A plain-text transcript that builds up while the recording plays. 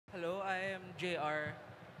JR.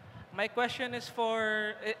 My question is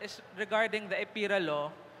regarding the EPIRA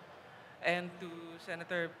law and to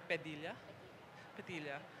Senator Petilla.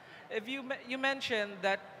 If you mentioned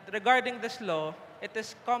that regarding this law, it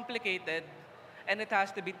is complicated and it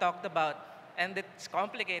has to be talked about, and it's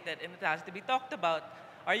complicated and it has to be talked about.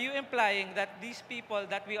 Are you implying that these people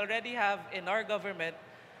that we already have in our government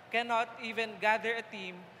cannot even gather a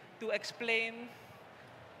team to explain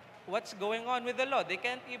what's going on with the law? They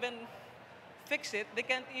can't even fix it. They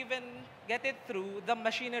can't even get it through the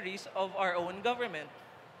machineries of our own government.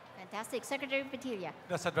 Fantastic. Secretary Petilla.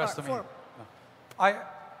 That's addressed to me. For- I,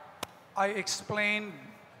 I explained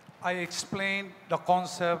the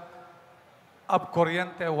concept of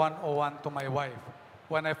Corriente 101 to my wife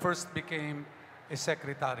when I first became a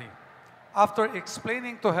secretary. After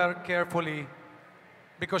explaining to her carefully,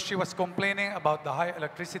 because she was complaining about the high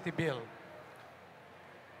electricity bill,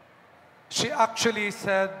 she actually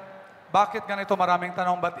said, bakit ganito maraming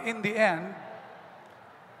tanong? But in the end,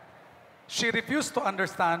 she refused to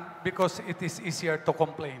understand because it is easier to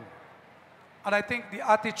complain. And I think the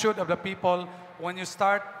attitude of the people when you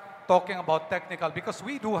start talking about technical, because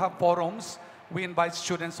we do have forums, we invite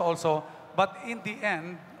students also, but in the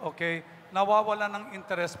end, okay, nawawala ng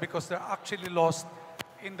interest because they're actually lost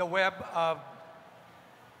in the web of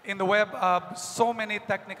so many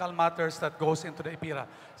technical matters that goes into the EPIRA.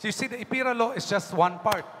 So you see, the EPIRA law is just one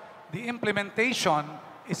part. The implementation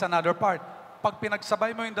is another part. Pag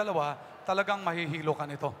pinagsabay mo yung dalawa, talagang mahihilo ka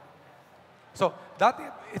nito. So,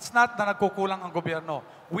 it's not na nagkukulang ang gobyerno.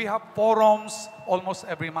 We have forums almost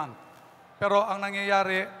every month. Pero ang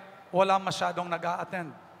nangyayari, wala masyadong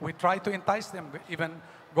nag-a-attend. We try to entice them, even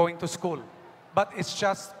going to school. But it's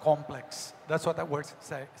just complex. That's what we're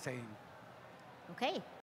saying. Okay.